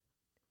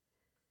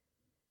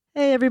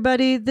Hey,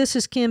 everybody, this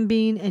is Kim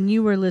Bean, and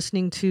you are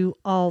listening to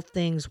All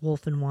Things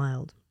Wolf and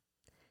Wild.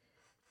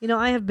 You know,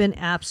 I have been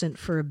absent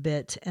for a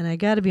bit, and I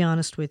got to be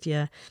honest with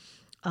you.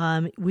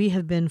 We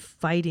have been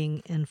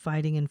fighting and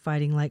fighting and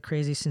fighting like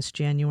crazy since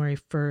January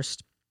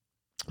 1st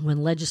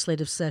when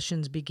legislative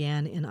sessions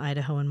began in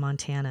Idaho and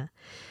Montana.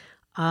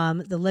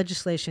 The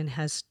legislation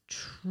has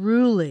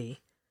truly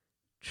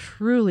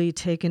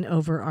taken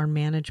over our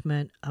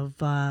management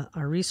of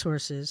our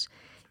resources,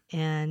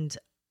 and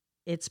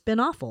it's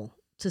been awful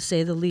to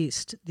say the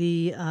least.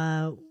 The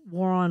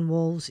war on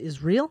wolves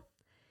is real,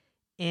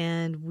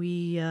 and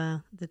we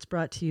that's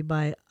brought to you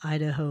by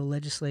Idaho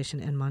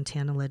legislation and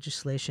Montana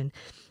legislation,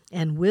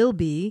 and will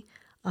be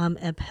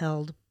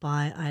upheld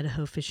by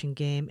Idaho Fish and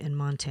Game and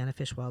Montana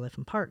Fish, Wildlife,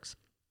 and Parks.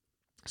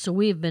 So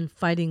we have been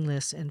fighting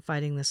this and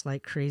fighting this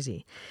like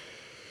crazy.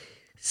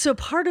 So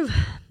part of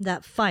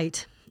that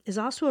fight is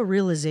also a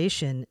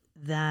realization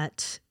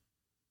that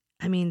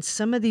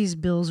some of these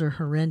bills are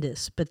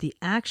horrendous, but the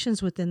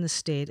actions within the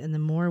state, and the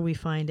more we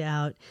find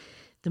out,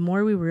 the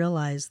more we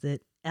realize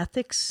that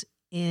ethics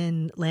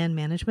in land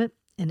management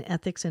and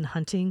ethics in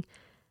hunting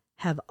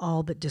have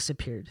all but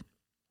disappeared.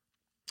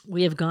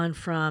 We have gone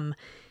from,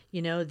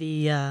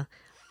 the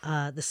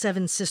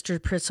seven sister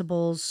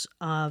principles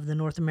of the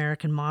North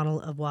American model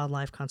of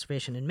wildlife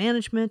conservation and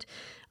management,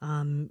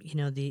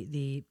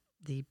 the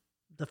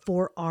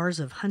 4 R's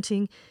of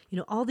hunting,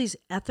 all these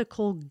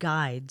ethical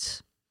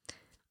guides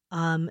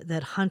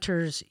that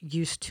hunters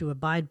used to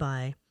abide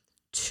by,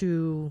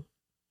 to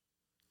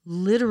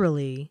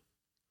literally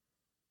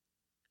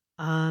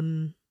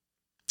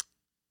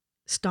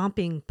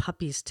stomping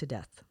puppies to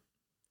death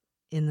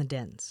in the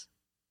dens.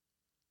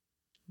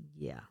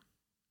 Yeah.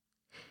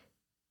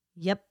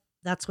 Yep,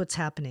 that's what's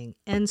happening.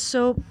 And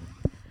so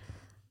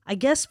I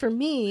guess for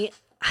me,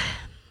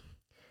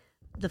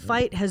 the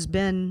fight has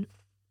been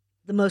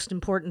the most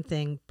important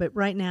thing, but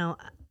right now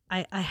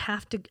I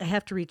have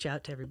to reach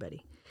out to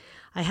everybody.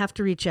 I have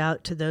to reach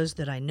out to those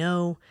that I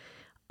know,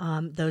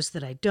 those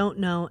that I don't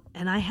know,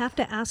 and I have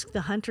to ask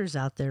the hunters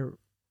out there.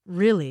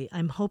 Really,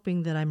 I'm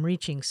hoping that I'm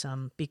reaching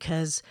some,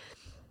 because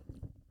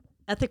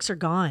ethics are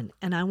gone,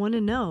 and I want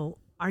to know: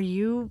 Are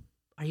you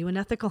an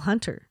ethical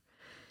hunter?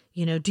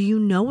 Do you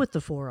know what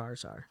the 4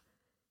 R's are?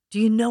 Do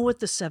you know what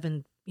the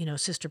seven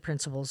sister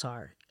principles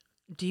are?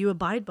 Do you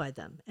abide by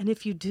them? And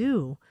if you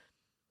do,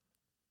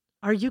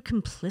 are you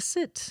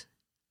complicit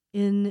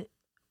in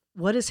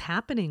what is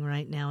happening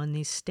right now in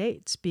these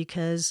states?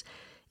 Because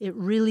it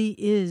really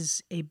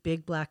is a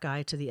big black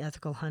eye to the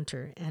ethical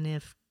hunter. And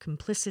if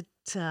complicit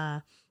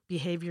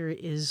behavior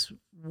is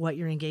what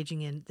you're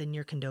engaging in, then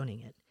you're condoning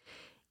it.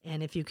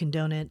 And if you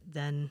condone it,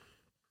 then,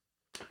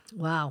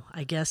 wow,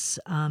 I guess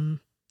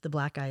the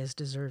black eye is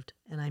deserved.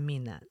 And I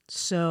mean that.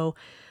 So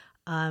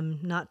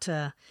not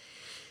to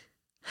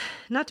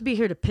be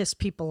here to piss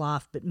people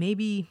off, but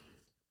maybe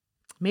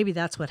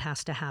that's what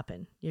has to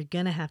happen. You're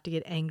going to have to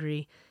get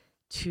angry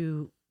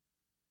to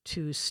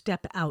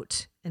step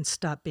out and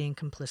stop being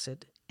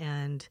complicit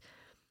and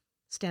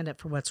stand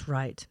up for what's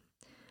right.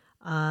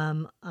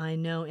 I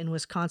know in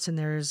Wisconsin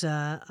there's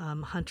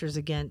Hunters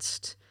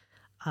Against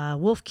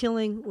Wolf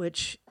Killing,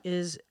 which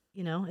is,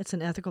 it's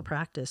an ethical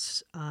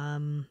practice.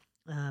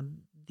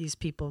 These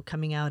people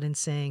coming out and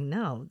saying,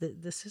 no,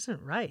 this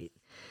isn't right.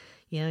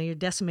 You're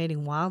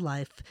decimating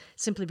wildlife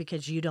simply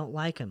because you don't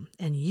like them,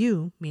 and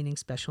you meaning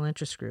special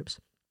interest groups.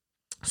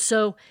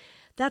 So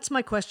that's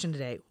my question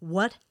today.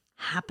 What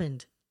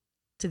happened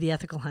to the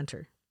ethical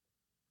hunter?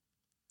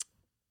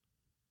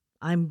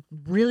 I'm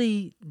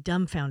really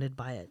dumbfounded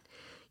by it.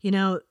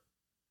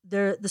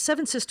 The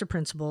seven sister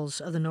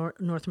principles of the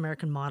North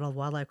American model of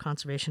wildlife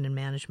conservation and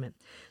management.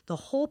 The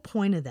whole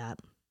point of that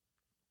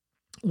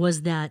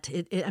was that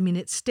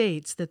it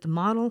states that the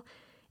model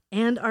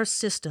and our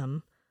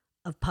system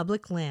of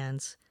public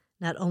lands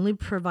not only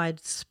provide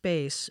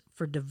space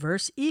for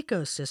diverse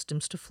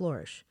ecosystems to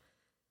flourish,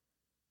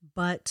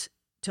 but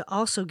to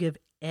also give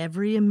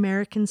every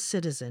American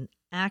citizen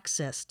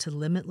access to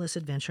limitless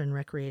adventure and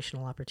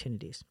recreational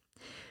opportunities.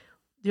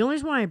 The only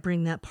reason why I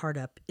bring that part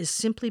up is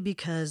simply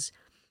because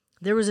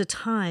there was a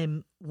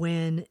time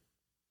when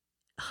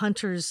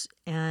hunters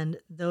and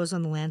those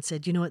on the land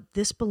said, you know what,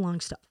 this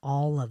belongs to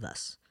all of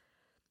us.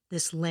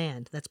 This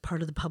land, that's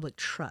part of the public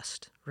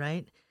trust,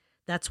 right?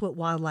 That's what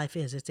wildlife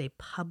is. It's a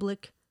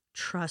public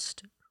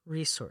trust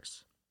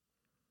resource.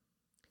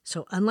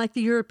 So unlike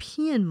the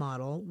European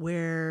model,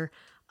 where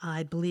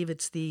I believe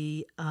it's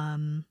the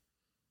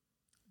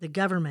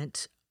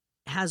government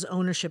has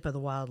ownership of the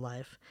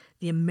wildlife,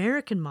 the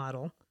American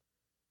model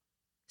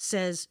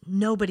says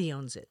nobody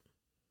owns it,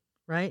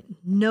 right?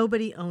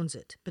 Nobody owns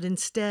it. But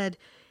instead,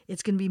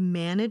 it's going to be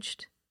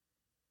managed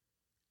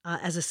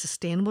as a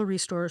sustainable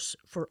resource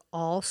for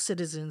all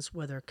citizens,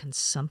 whether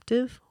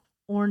consumptive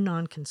or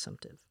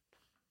non-consumptive.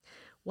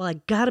 Well, I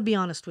got to be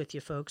honest with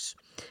you, folks.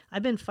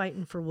 I've been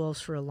fighting for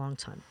wolves for a long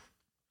time,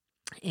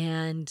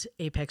 and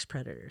apex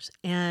predators.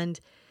 And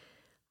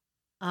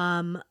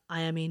I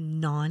am a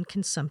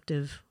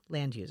non-consumptive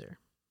land user.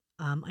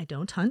 I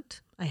don't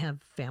hunt. I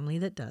have family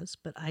that does,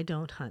 but I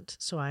don't hunt.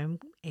 So I'm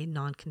a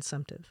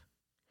non-consumptive.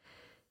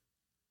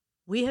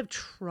 We have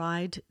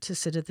tried to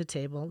sit at the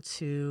table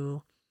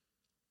to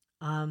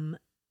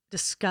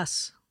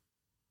discuss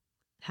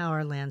how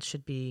our land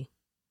should be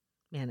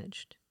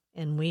managed.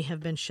 And we have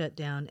been shut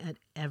down at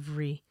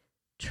every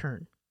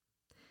turn.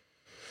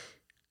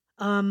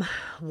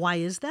 Why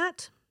is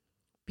that?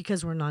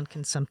 Because we're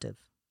non-consumptive.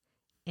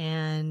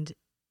 And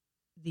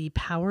the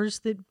powers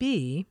that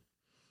be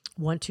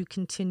want to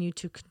continue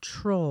to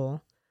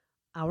control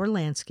our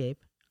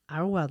landscape,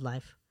 our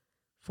wildlife,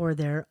 for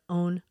their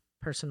own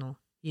personal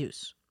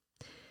use.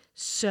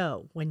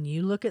 So when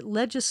you look at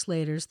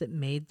legislators that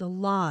made the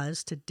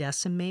laws to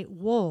decimate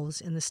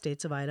wolves in the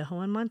states of Idaho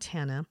and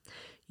Montana,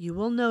 you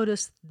will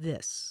notice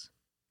this.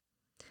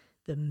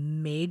 The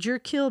major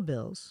kill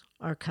bills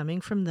are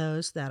coming from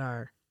those that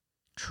are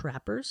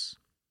trappers,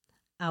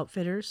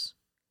 outfitters,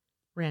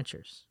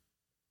 ranchers.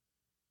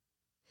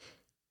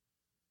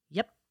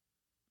 Yep,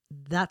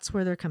 that's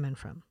where they're coming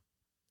from.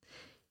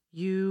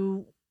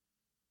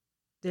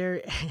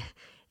 They're,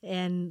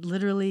 and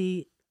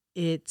literally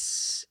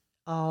it's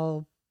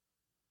all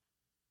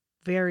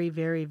very,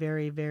 very,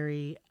 very,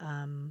 very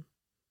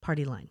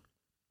party line.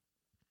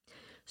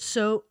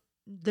 So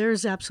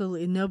there's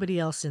absolutely nobody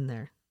else in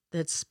there.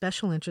 That's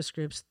special interest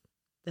groups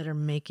that are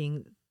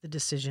making the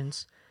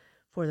decisions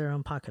for their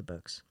own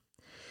pocketbooks.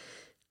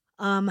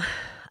 And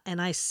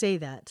I say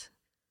that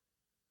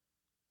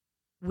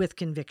with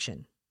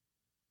conviction.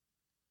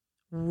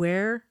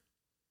 Where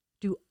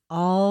do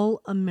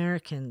all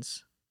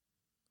Americans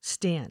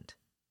stand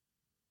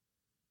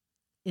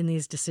in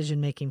these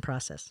decision-making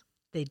process?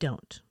 They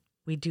don't.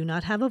 We do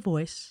not have a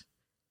voice.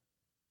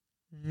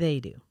 They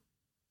do.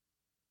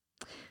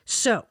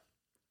 So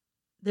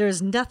there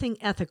is nothing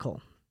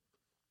ethical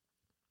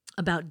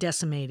about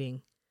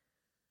decimating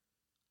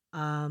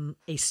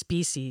a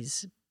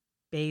species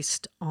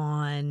based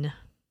on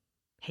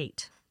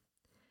hate.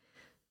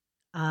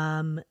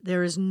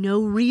 There is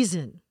no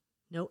reason,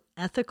 no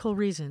ethical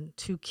reason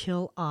to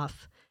kill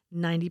off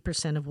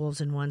 90% of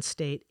wolves in one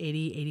state,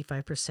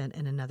 85%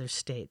 in another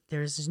state.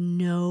 There's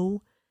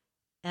no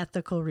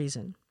ethical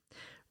reason.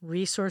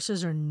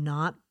 Resources are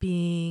not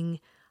being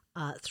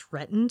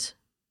threatened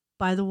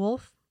by the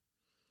wolf.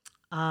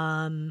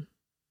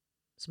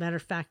 As a matter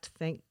of fact,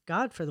 thank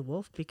God for the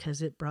wolf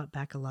because it brought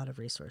back a lot of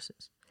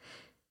resources.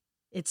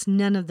 It's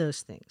none of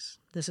those things.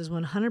 This is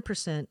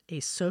 100% a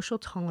social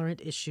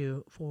tolerant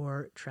issue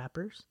for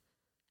trappers,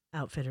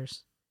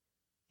 outfitters,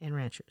 and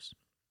ranchers.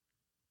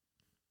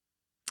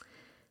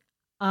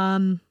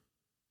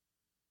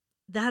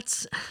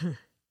 That's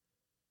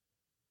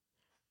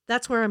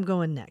where I'm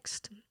going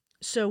next.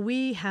 So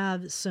we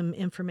have some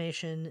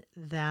information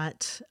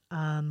that,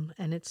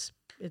 and it's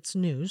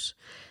news,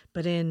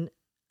 but in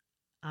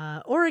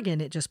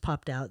Oregon, it just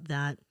popped out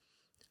that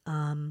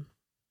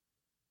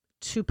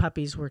 2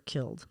 puppies were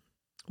killed.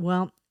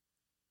 Well,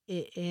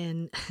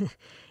 in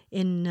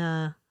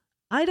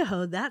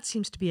Idaho, that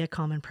seems to be a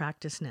common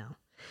practice now.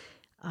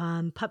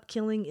 Pup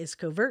killing is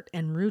covert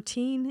and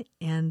routine,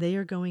 and they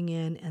are going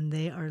in and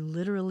they are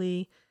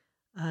literally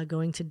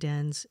going to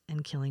dens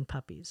and killing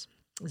puppies.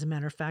 As a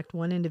matter of fact,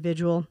 one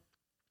individual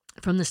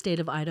from the state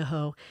of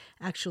Idaho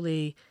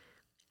actually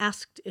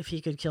asked if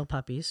he could kill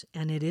puppies,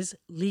 and it is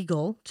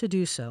legal to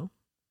do so.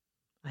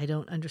 I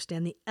don't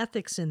understand the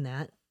ethics in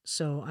that,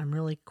 so I'm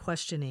really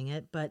questioning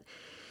it, but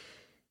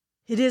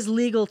it is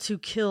legal to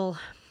kill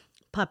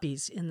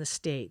puppies in the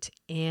state.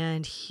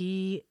 And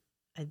he,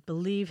 I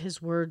believe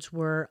his words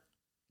were,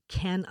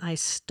 "Can I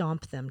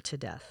stomp them to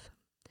death?"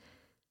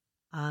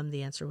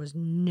 The answer was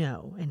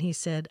no. And he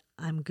said,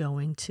 "I'm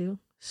going to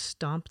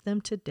stomp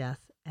them to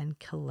death and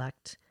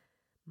collect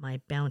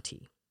my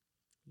bounty."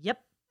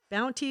 Yep,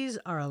 bounties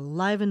are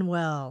alive and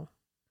well.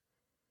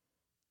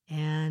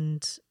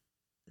 And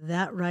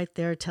that right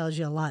there tells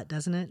you a lot,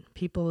 doesn't it?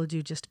 People will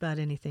do just about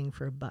anything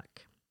for a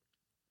buck.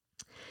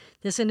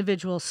 This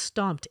individual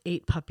stomped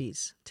 8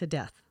 puppies to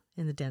death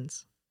in the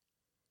dens.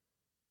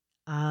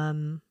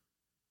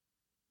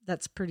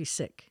 That's pretty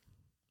sick.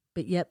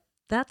 But yet,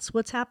 that's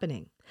what's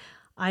happening.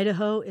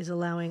 Idaho is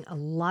allowing a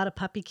lot of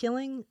puppy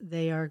killing.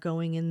 They are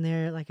going in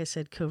there, like I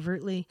said,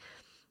 covertly,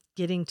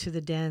 getting to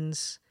the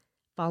dens,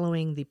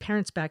 following the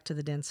parents back to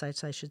the den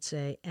sites, I should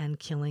say, and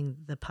killing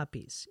the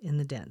puppies in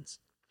the dens.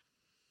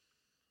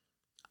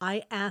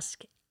 I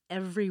ask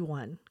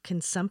everyone,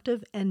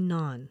 consumptive and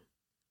non,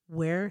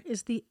 where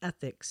is the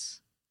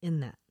ethics in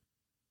that?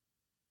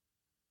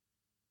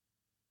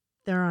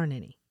 There aren't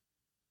any.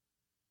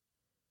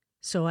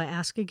 So I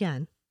ask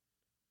again,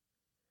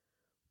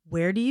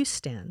 where do you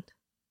stand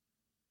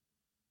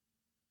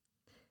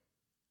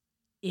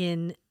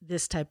in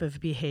this type of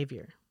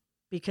behavior?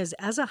 Because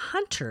as a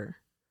hunter,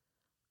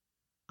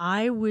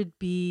 I would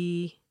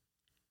be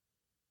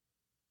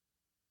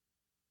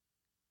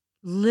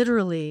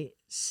literally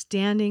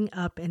standing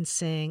up and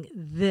saying,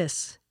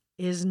 this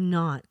is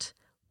not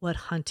what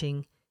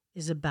hunting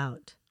is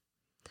about.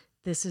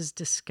 This is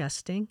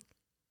disgusting.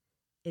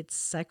 It's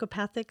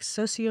psychopathic,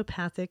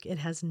 sociopathic. It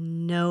has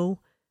no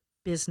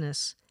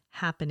business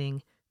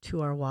happening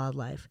to our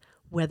wildlife.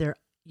 Whether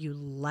you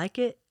like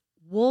it,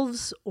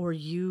 wolves, or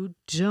you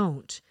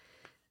don't,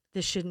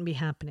 this shouldn't be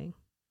happening.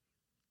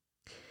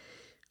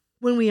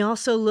 When we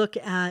also look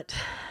at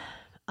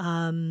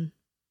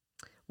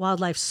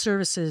Wildlife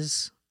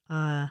Services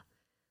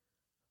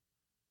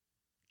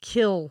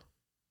kill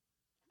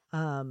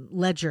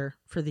ledger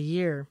for the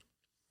year,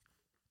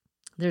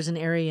 there's an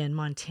area in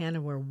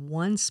Montana where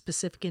one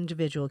specific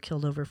individual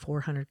killed over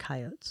 400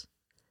 coyotes,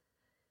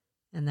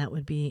 and that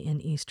would be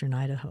in eastern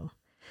Idaho.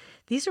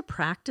 These are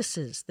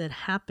practices that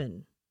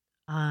happen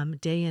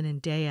day in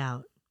and day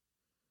out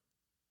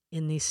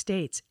in these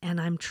states,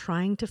 and I'm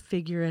trying to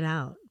figure it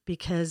out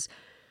because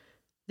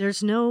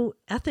there's no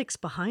ethics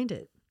behind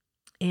it.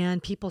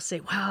 And people say,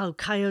 wow,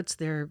 coyotes,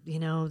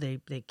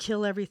 they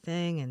kill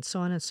everything and so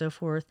on and so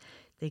forth.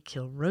 They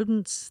kill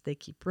rodents. They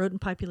keep rodent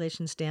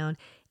populations down.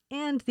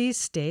 And these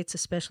states,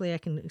 especially I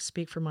can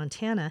speak for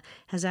Montana,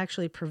 has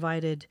actually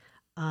provided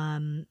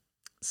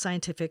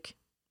scientific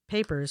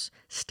papers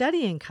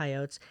studying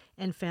coyotes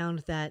and found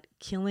that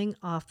killing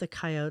off the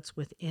coyotes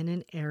within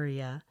an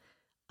area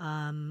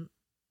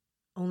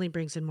only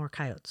brings in more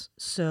coyotes.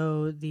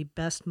 So the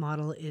best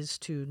model is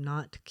to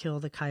not kill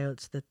the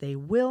coyotes, that they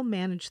will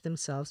manage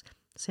themselves.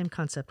 Same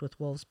concept with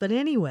wolves. But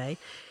anyway,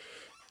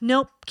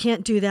 nope,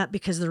 can't do that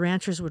because the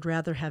ranchers would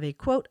rather have a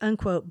quote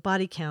unquote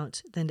body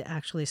count than to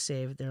actually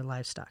save their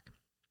livestock.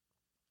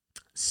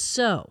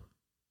 So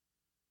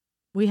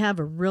we have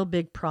a real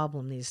big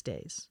problem these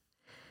days.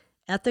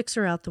 Ethics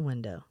are out the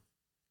window.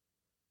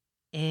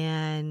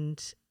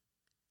 And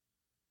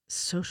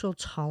social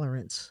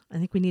tolerance. I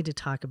think we need to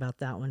talk about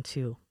that one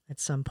too at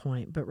some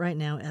point. But right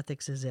now,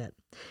 ethics is it.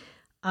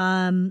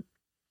 The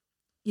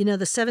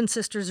Seven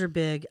Sisters are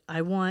big.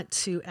 I want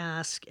to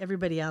ask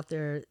everybody out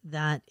there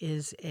that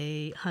is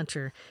a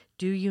hunter,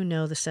 do you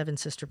know the Seven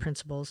Sister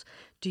Principles?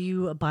 Do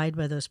you abide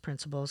by those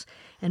principles?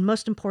 And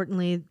most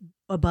importantly,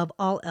 above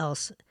all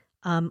else,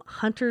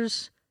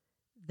 hunters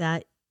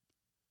that,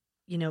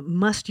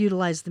 must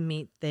utilize the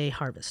meat they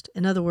harvest.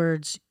 In other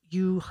words,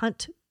 you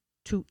hunt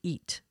to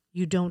eat.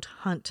 You don't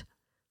hunt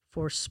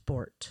for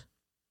sport.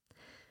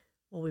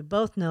 Well, we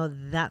both know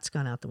that's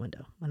gone out the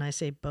window. When I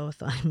say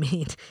both, I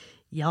mean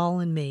y'all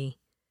and me.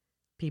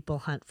 People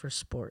hunt for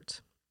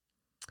sport.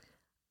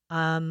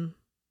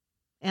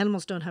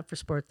 Animals don't hunt for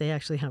sport. They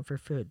actually hunt for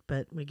food,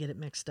 but we get it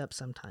mixed up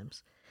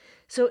sometimes.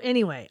 So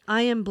anyway,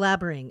 I am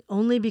blabbering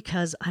only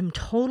because I'm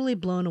totally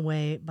blown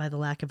away by the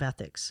lack of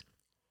ethics.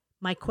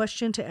 My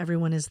question to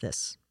everyone is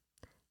this: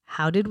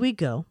 how did we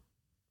go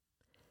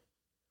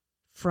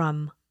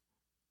from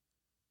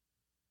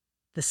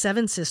the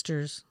Seven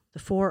Sisters, the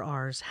 4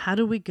 R's, how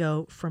do we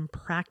go from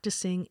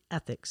practicing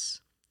ethics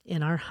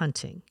in our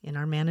hunting, in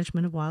our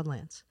management of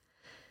wildlands,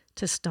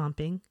 to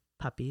stomping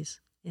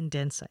puppies in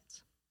den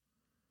sites,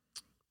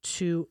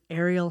 to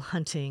aerial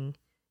hunting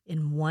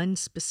in one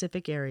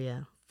specific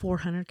area,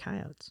 400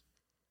 coyotes?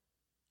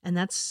 And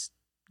that's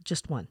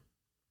just one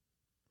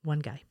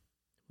guy,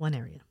 one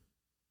area.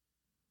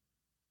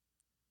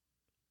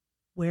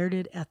 Where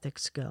did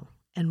ethics go?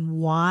 And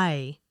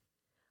why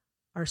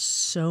are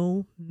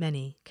so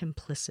many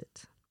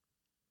complicit?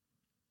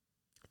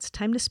 It's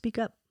time to speak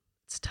up.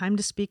 It's time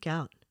to speak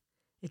out.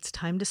 It's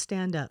time to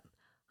stand up.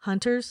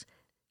 Hunters,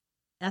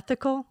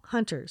 ethical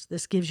hunters,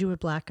 this gives you a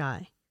black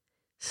eye.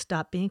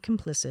 Stop being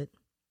complicit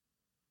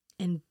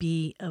and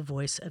be a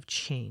voice of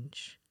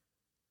change.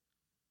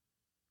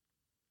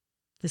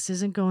 This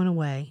isn't going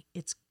away.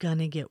 It's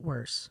gonna get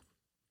worse.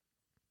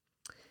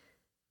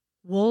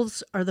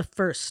 Wolves are the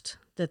first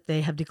that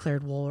they have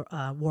declared war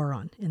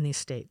on in these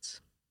states.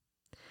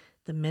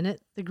 The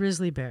minute the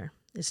grizzly bear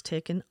is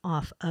taken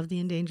off of the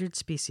endangered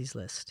species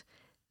list,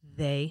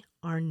 they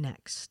are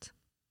next.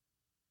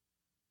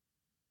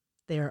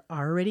 They are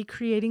already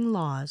creating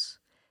laws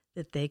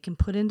that they can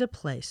put into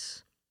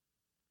place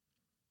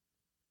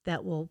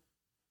that will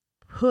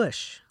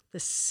push the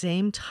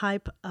same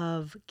type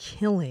of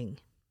killing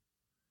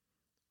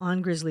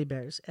on grizzly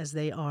bears as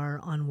they are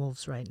on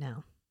wolves right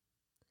now.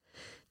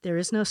 There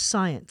is no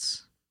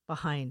science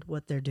behind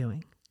what they're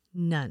doing.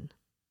 None.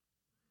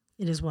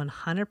 It is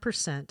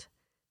 100%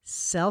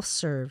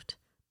 self-served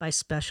by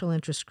special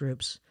interest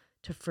groups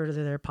to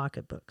further their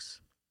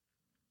pocketbooks.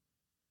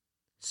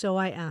 So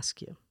I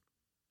ask you,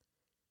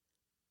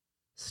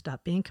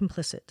 stop being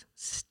complicit.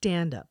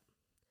 Stand up.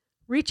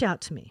 Reach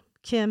out to me,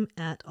 Kim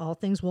at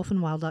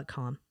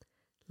allthingswolfandwild.com.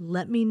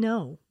 Let me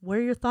know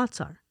where your thoughts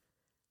are.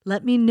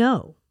 Let me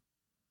know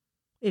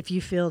if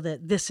you feel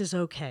that this is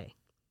okay.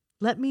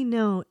 Let me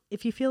know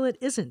if you feel it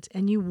isn't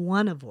and you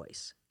want a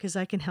voice, because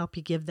I can help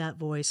you give that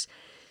voice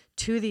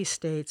to these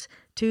states,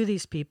 to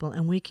these people,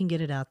 and we can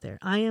get it out there.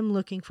 I am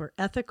looking for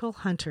ethical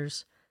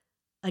hunters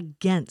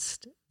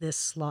against this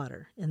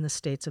slaughter in the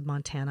states of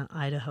Montana,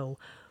 Idaho,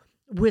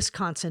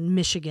 Wisconsin,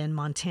 Michigan,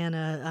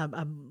 Montana,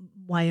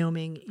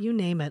 Wyoming, you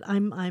name it.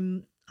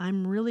 I'm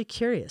really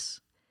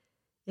curious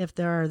if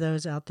there are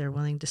those out there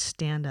willing to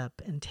stand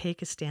up and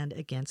take a stand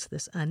against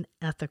this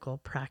unethical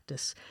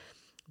practice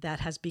that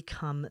has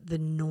become the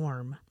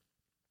norm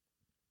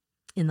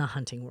in the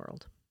hunting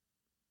world.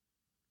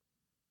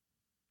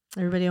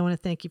 Everybody, I want to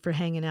thank you for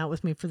hanging out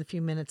with me for the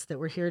few minutes that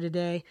we're here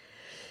today.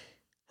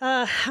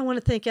 I want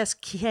to thank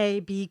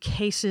SKB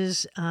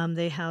Cases.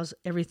 They house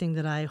everything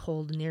that I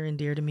hold near and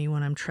dear to me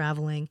when I'm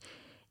traveling.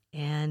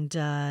 And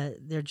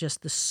they're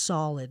just the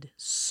solid,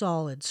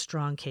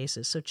 strong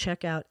cases. So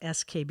check out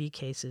SKB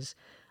Cases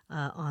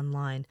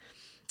online.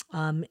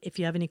 If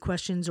you have any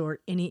questions or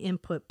any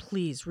input,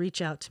 please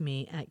reach out to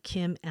me at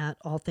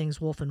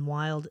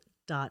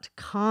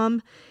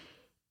kim@allthingswolfandwild.com.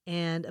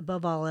 And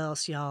above all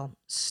else, y'all,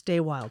 stay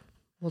wild.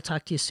 We'll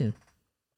talk to you soon.